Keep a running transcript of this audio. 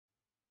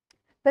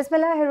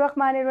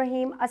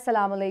Bismillahirrahmanirrahim.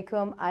 Assalamu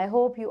alaikum. I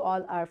hope you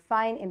all are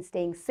fine and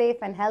staying safe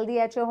and healthy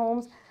at your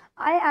homes.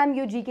 I am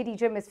your GK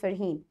teacher, Ms.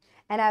 Farheen,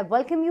 and I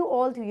welcome you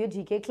all to your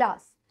GK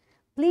class.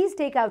 Please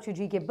take out your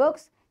GK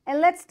books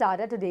and let's start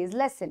our today's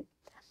lesson.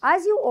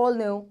 As you all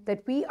know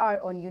that we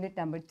are on unit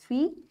number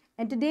 3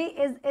 and today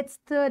is its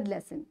third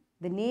lesson.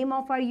 The name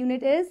of our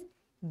unit is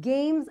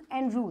Games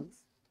and Rules.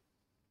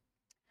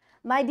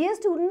 My dear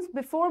students,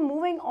 before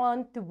moving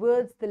on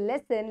towards the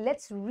lesson,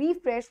 let's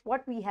refresh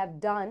what we have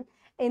done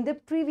in the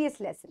previous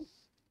lesson.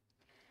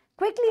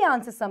 Quickly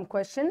answer some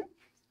question.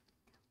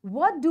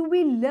 What do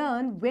we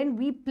learn when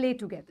we play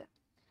together?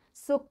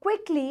 So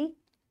quickly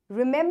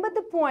remember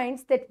the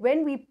points that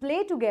when we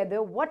play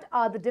together, what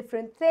are the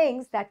different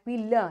things that we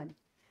learn?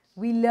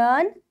 We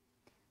learn,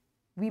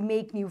 we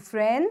make new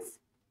friends,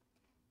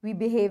 we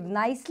behave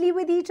nicely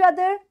with each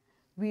other,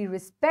 we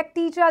respect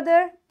each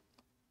other,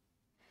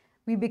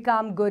 we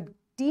become good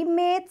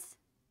teammates,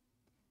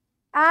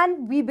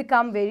 and we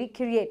become very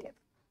creative.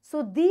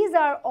 So these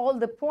are all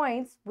the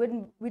points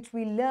which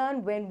we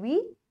learn when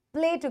we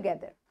play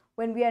together,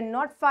 when we are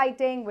not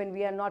fighting, when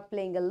we are not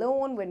playing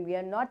alone, when we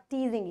are not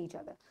teasing each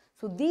other.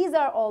 So these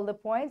are all the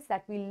points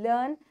that we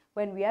learn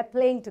when we are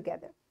playing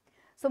together.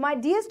 So my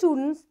dear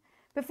students,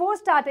 before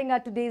starting our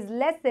today's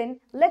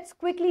lesson, let's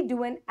quickly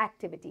do an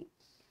activity.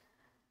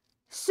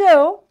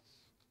 So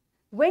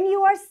when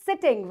you are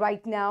sitting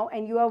right now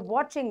and you are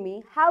watching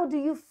me, how do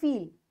you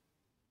feel?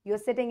 You're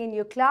sitting in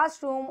your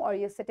classroom or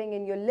you're sitting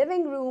in your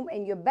living room,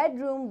 in your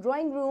bedroom,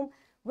 drawing room,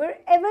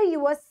 wherever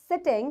you are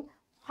sitting,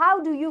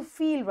 how do you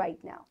feel right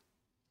now?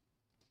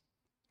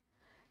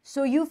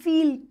 So you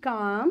feel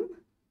calm,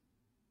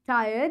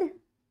 tired,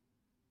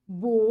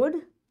 bored,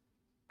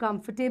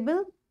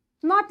 comfortable,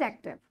 not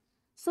active.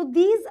 So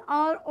these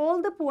are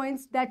all the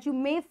points that you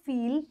may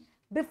feel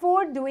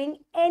before doing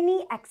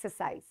any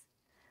exercise.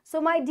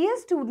 So my dear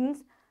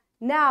students,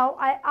 now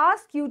I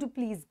ask you to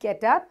please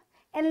get up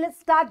and let's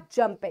start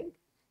jumping.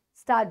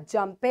 Start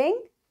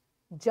jumping,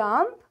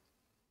 jump.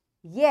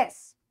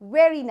 Yes,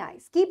 very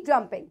nice. Keep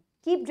jumping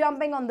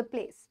on the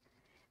place.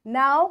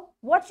 Now,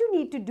 what you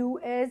need to do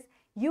is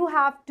you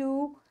have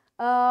to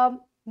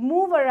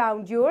move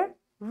around your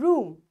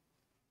room.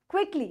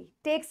 Quickly,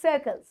 take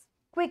circles.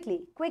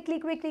 Quickly,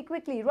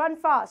 run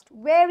fast.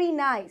 Very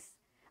nice.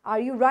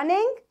 Are you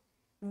running?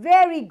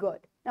 Very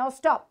good. Now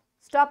stop.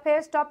 Stop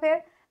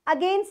here.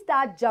 Again,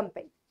 start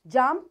jumping.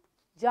 Jump.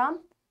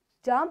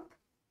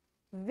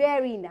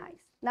 Very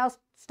nice. Now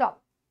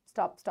stop.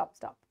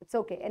 It's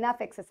okay.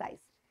 Enough exercise.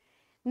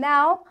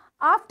 Now,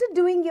 after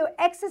doing your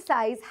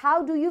exercise,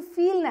 how do you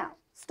feel now?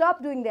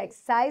 Stop doing the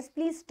exercise.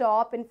 Please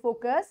stop and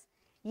focus.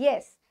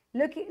 Yes.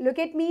 Look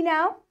at me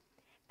now.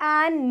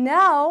 And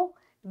now,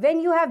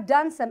 when you have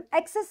done some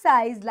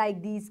exercise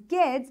like these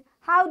kids,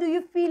 how do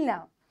you feel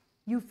now?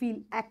 You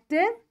feel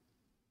active,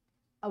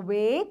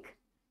 awake,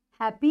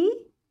 happy,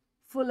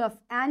 full of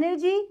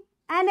energy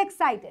and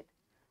excited.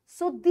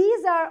 So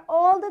these are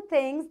all the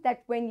things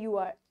that when you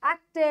are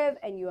active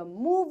and you are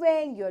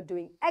moving, you're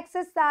doing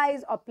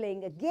exercise or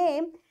playing a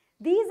game,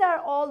 these are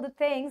all the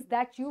things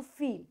that you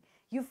feel.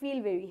 You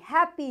feel very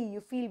happy,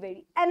 you feel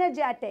very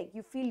energetic,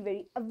 you feel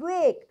very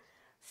awake.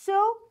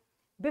 So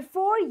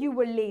before you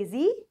were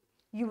lazy,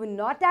 you were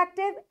not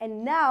active,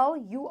 and now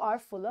you are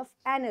full of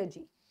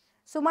energy.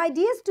 So my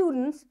dear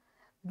students,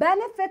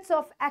 benefits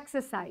of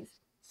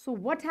exercise. So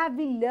what have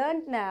we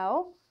learned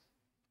now?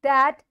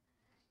 That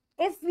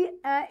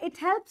it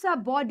helps our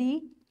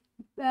body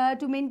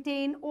to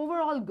maintain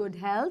overall good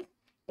health.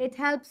 It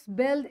helps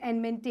build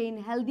and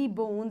maintain healthy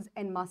bones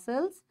and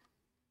muscles.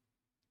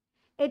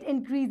 It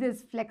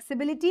increases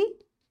flexibility.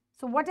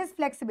 So what is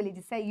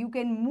flexibility? Say you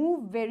can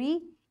move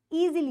very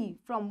easily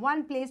from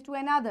one place to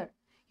another.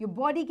 Your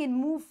body can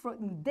move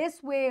from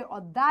this way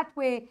or that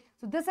way.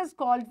 So this is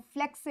called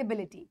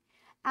flexibility.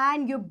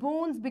 And your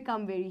bones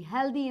become very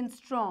healthy and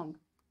strong.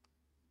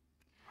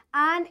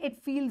 And it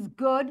feels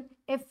good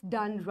if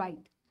done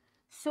right.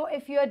 So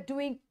if you're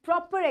doing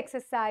proper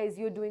exercise,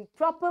 you're doing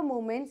proper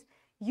movements,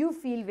 you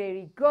feel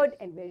very good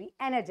and very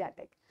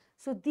energetic.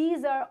 So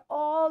these are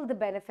all the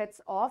benefits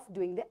of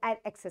doing the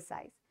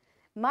exercise.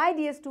 My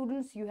dear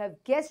students, you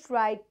have guessed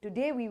right.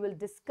 Today we will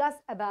discuss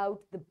about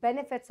the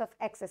benefits of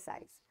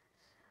exercise.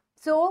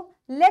 So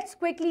let's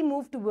quickly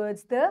move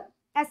towards the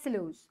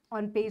SLOs.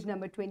 On page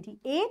number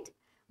 28,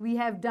 we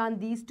have done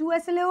these two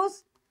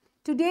SLOs.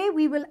 Today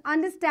we will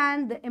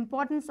understand the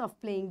importance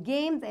of playing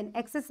games and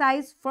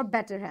exercise for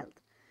better health.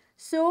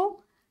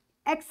 So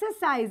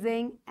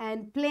exercising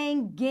and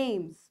playing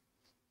games,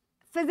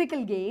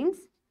 physical games,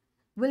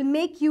 will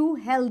make you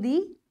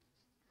healthy.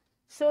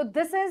 So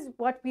this is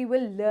what we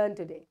will learn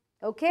today.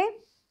 Okay?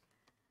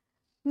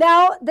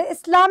 Now the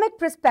Islamic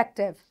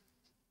perspective.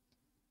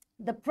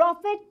 The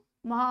Prophet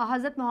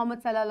Hazrat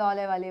Muhammad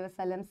sallallahu alaihi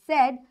wasallam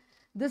said,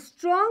 the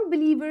strong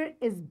believer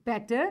is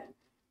better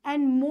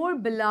and more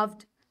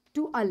beloved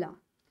to Allah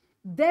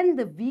than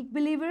the weak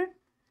believer,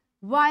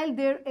 while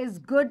there is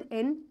good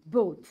in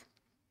both.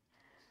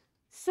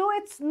 So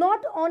it's not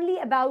only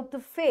about the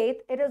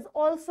faith, it is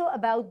also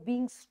about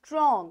being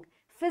strong,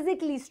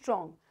 physically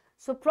strong.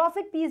 So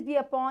Prophet, peace be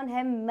upon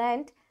him,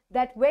 meant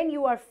that when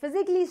you are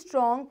physically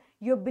strong,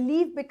 your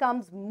belief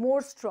becomes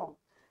more strong.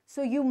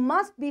 So you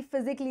must be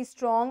physically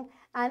strong,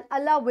 and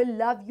Allah will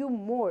love you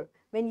more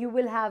when you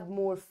will have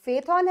more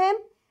faith on him,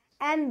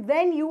 and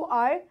when you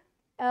are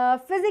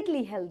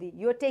physically healthy,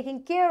 you're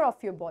taking care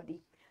of your body.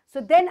 So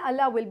then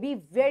Allah will be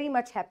very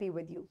much happy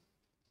with you.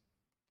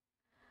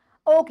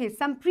 Okay,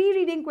 some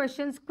pre-reading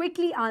questions.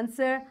 Quickly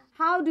answer.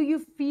 How do you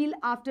feel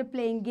after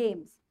playing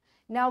games?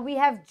 Now we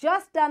have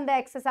just done the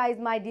exercise,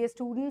 my dear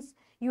students.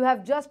 You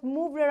have just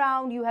moved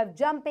around, you have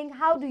jumping.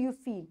 How do you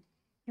feel?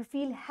 You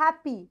feel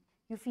happy,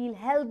 you feel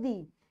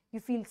healthy,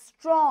 you feel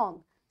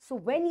strong. So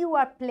when you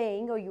are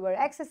playing or you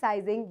are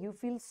exercising, you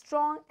feel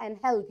strong and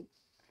healthy.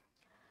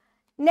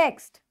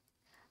 Next,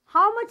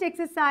 how much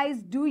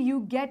exercise do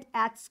you get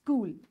at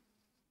school?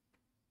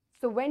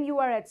 So when you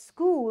are at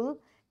school,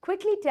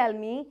 quickly tell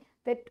me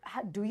that,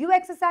 do you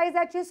exercise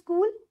at your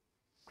school?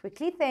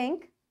 Quickly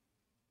think.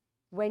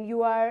 When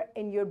you are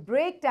in your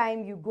break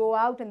time, you go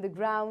out in the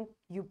ground,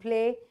 you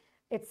play.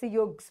 It's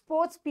your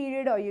sports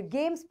period or your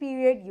games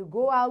period, you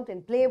go out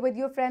and play with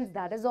your friends.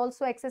 That is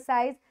also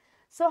exercise.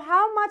 So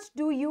how much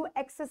do you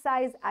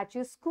exercise at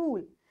your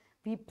school?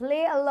 We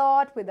play a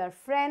lot with our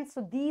friends.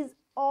 So these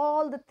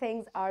all the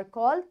things are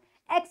called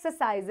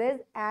exercises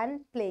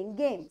and playing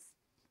games.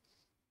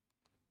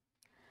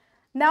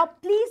 Now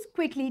please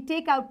quickly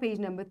take out page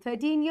number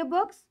 30 in your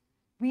books.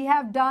 We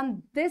have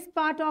done this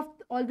part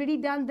already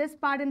done this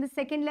part in the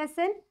second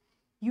lesson.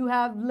 You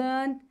have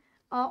learned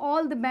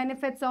all the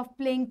benefits of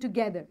playing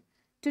together.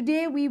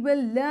 Today we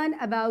will learn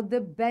about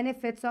the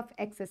benefits of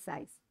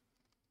exercise.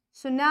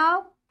 So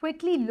now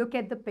quickly look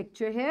at the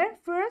picture here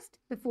first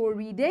before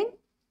reading.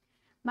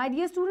 My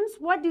dear students,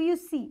 what do you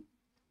see?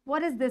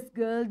 What is this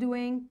girl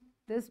doing,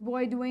 this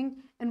boy doing,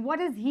 and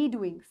what is he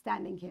doing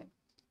standing here?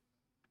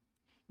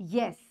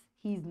 Yes,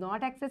 he's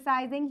not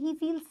exercising, he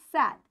feels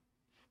sad.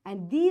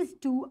 And these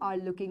two are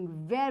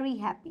looking very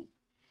happy.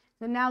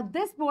 So now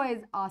this boy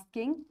is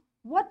asking,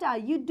 what are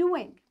you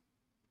doing?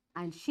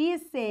 And she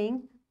is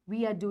saying,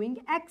 we are doing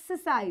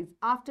exercise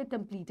after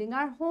completing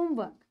our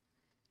homework.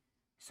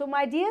 So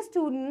my dear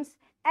students,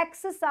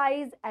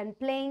 exercise and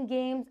playing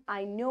games,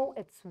 I know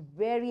it's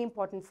very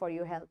important for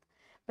your health.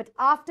 But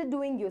after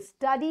doing your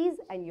studies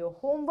and your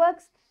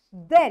homeworks,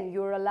 then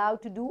you're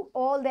allowed to do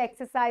all the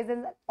exercises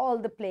and all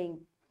the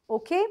playing.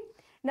 Okay?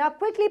 Now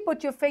quickly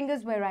put your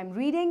fingers where I'm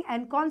reading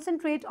and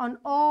concentrate on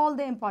all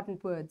the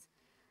important words.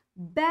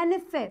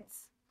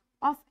 Benefits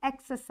of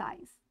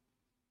exercise.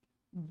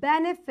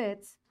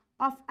 Benefits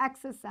of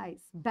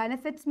exercise.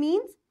 Benefits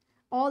means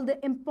all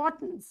the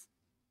importance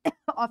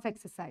of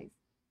exercise.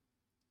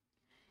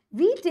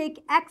 We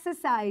take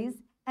exercise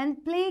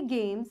and play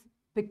games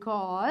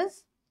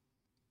because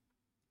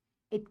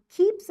it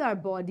keeps our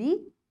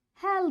body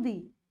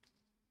healthy.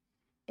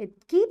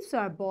 It keeps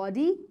our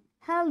body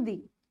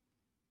healthy.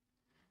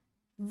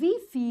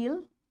 We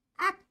feel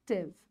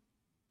active.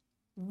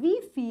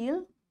 We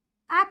feel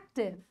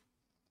active.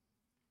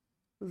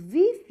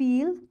 We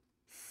feel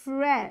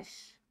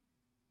fresh.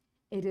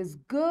 It is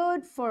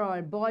good for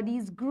our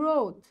body's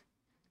growth.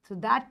 So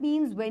that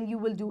means when you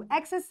will do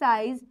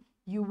exercise,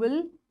 you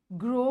will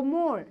grow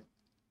more.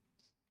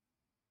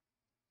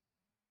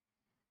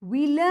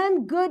 We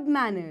learn good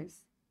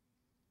manners.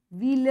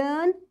 We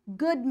learn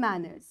good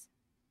manners.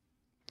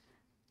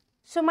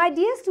 So my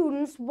dear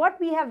students, what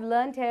we have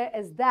learned here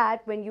is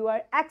that when you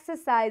are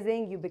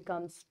exercising, you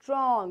become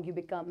strong, you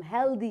become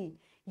healthy,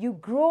 you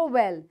grow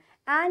well,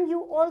 and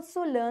you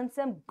also learn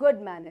some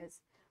good manners.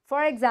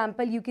 For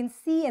example, you can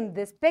see in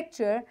this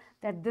picture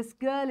that this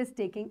girl is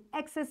taking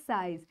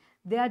exercise.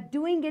 They are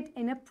doing it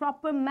in a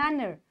proper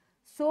manner.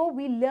 So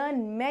we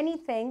learn many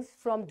things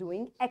from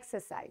doing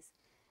exercise.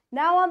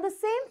 Now on the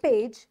same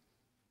page,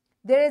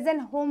 there is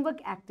an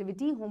homework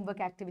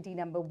activity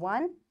number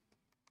 1.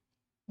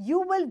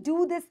 You will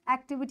do this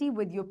activity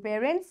with your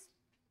parents.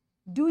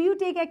 Do you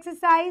take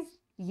exercise?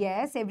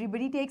 Yes,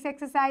 everybody takes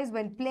exercise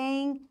when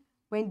playing,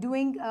 when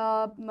doing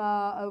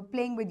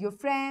playing with your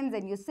friends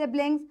and your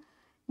siblings.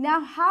 Now,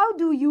 how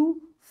do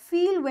you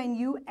feel when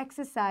you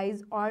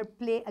exercise or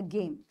play a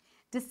game?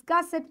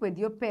 Discuss it with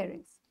your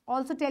parents.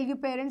 Also tell your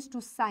parents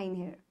to sign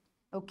here.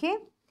 Okay?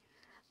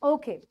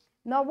 Okay.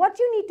 Now, what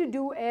you need to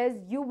do is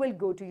you will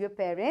go to your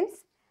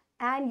parents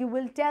and you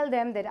will tell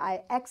them that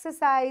I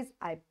exercise,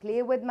 I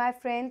play with my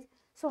friends.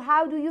 So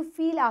how do you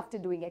feel after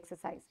doing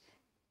exercise?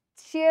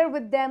 Share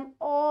with them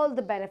all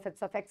the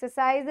benefits of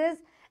exercises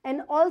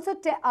and also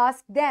to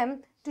ask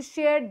them to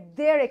share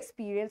their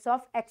experience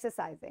of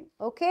exercising.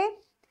 Okay?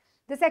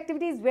 This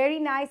activity is very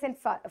nice and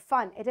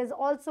fun. It is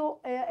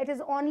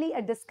only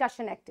a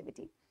discussion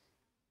activity.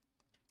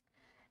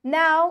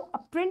 Now, a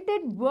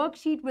printed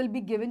worksheet will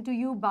be given to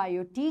you by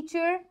your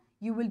teacher.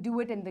 You will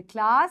do it in the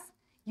class.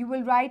 You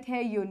will write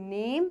here your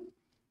name.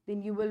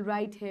 Then you will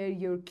write here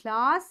your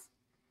class.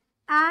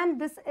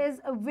 And this is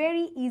a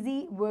very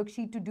easy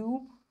worksheet to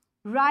do.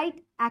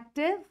 Write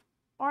active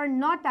or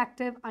not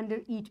active under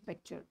each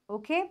picture.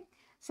 Okay?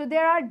 So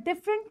there are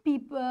different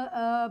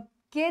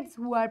kids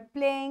who are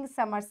playing,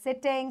 some are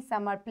sitting,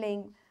 some are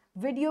playing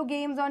video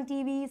games on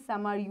TV,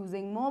 some are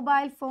using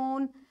mobile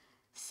phone.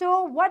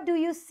 So what do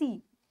you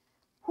see?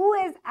 Who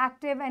is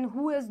active and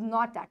who is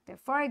not active?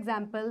 For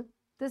example,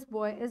 this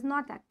boy is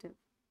not active.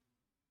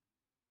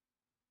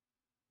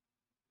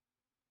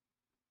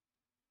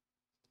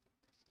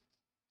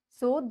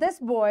 So this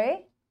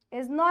boy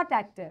is not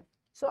active.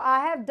 So I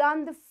have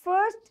done the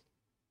first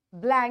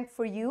blank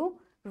for you.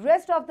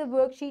 Rest of the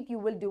worksheet you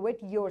will do it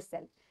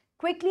yourself.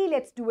 Quickly,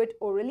 let's do it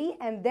orally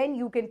and then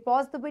you can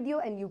pause the video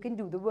and you can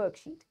do the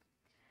worksheet.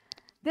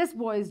 This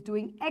boy is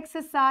doing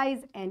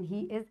exercise and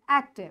he is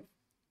active.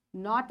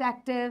 Not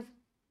active,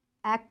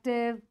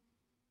 active,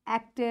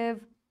 active,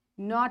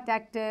 not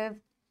active,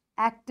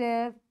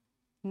 active,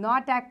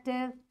 not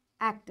active,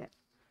 active.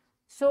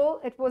 So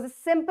it was a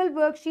simple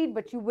worksheet,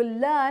 but you will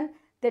learn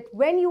that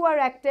when you are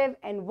active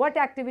and what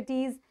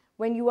activities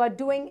when you are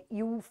doing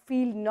you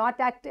feel not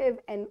active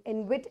and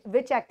in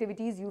which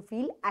activities you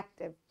feel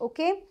active.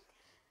 Okay.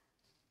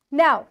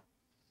 Now,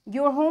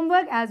 your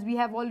homework, as we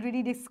have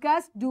already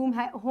discussed, do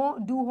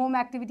home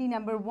activity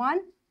number 1.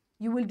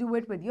 You will do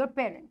it with your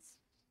parents.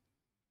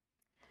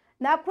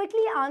 Now,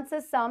 quickly answer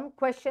some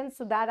questions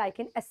so that I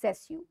can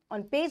assess you.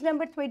 On page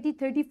number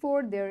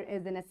 34, there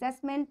is an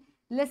assessment,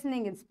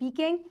 listening and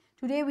speaking.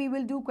 Today, we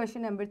will do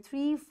question number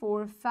 3,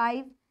 4,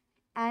 5,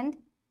 and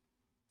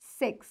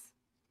 6.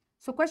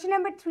 So, question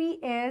number 3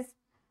 is,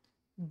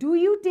 do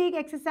you take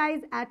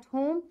exercise at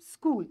home,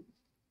 school?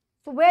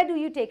 So, where do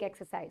you take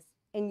exercise?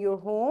 In your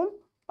home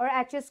or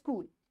at your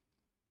school?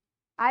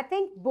 I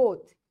think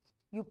both.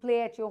 You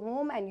play at your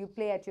home and you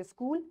play at your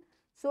school.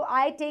 So,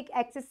 I take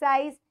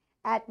exercise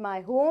at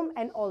my home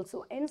and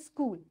also in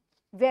school.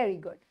 Very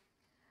good.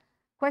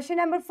 Question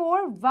number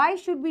 4, why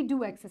should we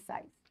do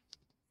exercise?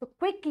 So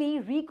quickly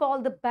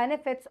recall the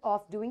benefits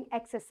of doing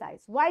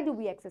exercise. Why do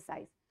we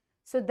exercise?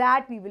 So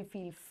that we will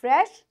feel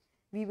fresh,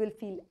 we will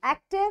feel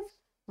active,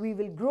 we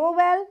will grow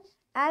well,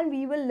 and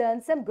we will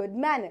learn some good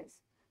manners.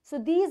 So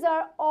these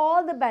are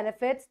all the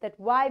benefits that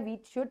why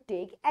we should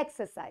take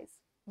exercise.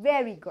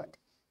 Very good.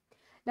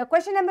 Now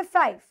question number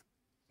 5,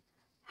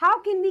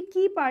 how can we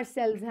keep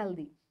ourselves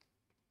healthy?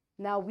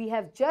 Now, we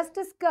have just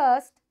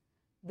discussed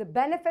the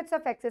benefits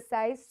of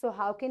exercise. So,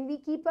 how can we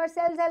keep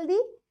ourselves healthy?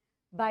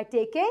 By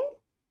taking,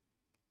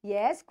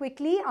 yes,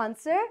 quickly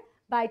answer,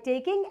 by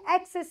taking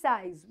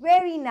exercise.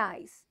 Very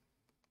nice.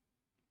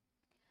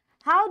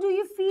 How do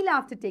you feel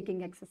after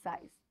taking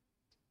exercise?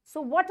 So,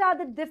 what are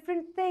the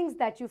different things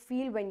that you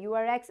feel when you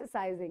are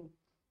exercising?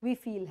 We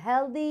feel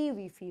healthy,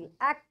 we feel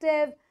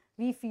active,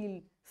 we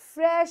feel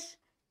fresh,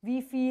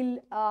 we feel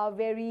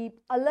very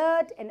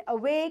alert and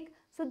awake.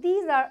 So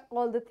these are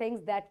all the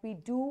things that we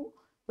do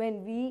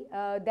when we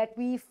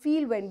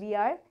feel when we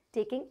are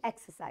taking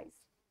exercise.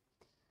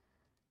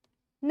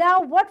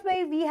 Now, what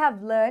way we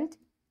have learned?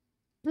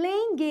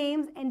 Playing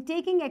games and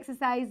taking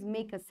exercise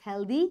make us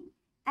healthy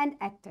and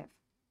active.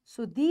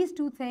 So these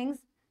two things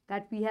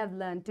that we have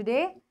learned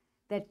today,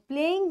 that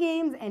playing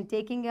games and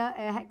taking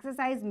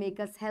exercise make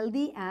us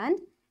healthy and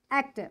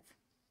active.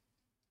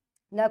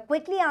 Now,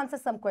 quickly answer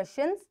some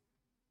questions.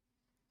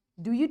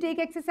 Do you take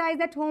exercise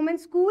at home and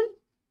school?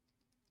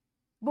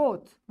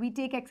 Both. We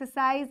take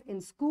exercise in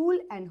school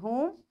and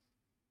home.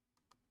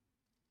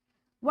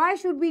 Why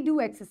should we do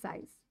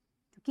exercise?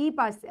 To keep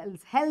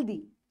ourselves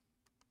healthy.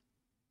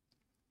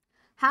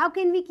 How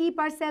can we keep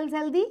ourselves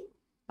healthy?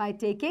 By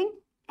taking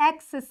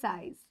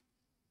exercise.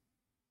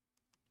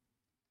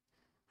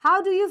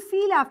 How do you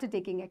feel after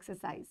taking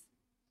exercise?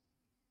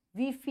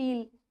 We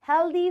feel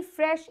healthy,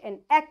 fresh, and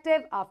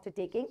active after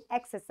taking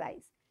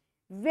exercise.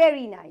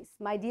 Very nice.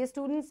 My dear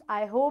students,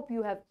 I hope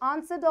you have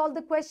answered all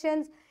the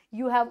questions.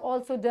 You have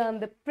also done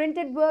the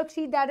printed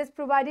worksheet that is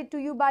provided to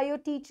you by your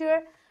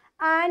teacher,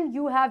 and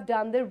you have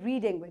done the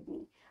reading with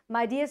me.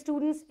 My dear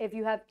students, if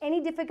you have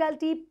any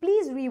difficulty,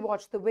 please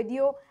rewatch the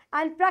video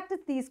and practice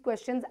these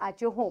questions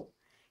at your home.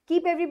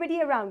 Keep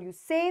everybody around you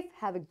safe.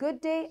 Have a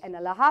good day and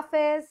Allah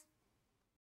Hafiz.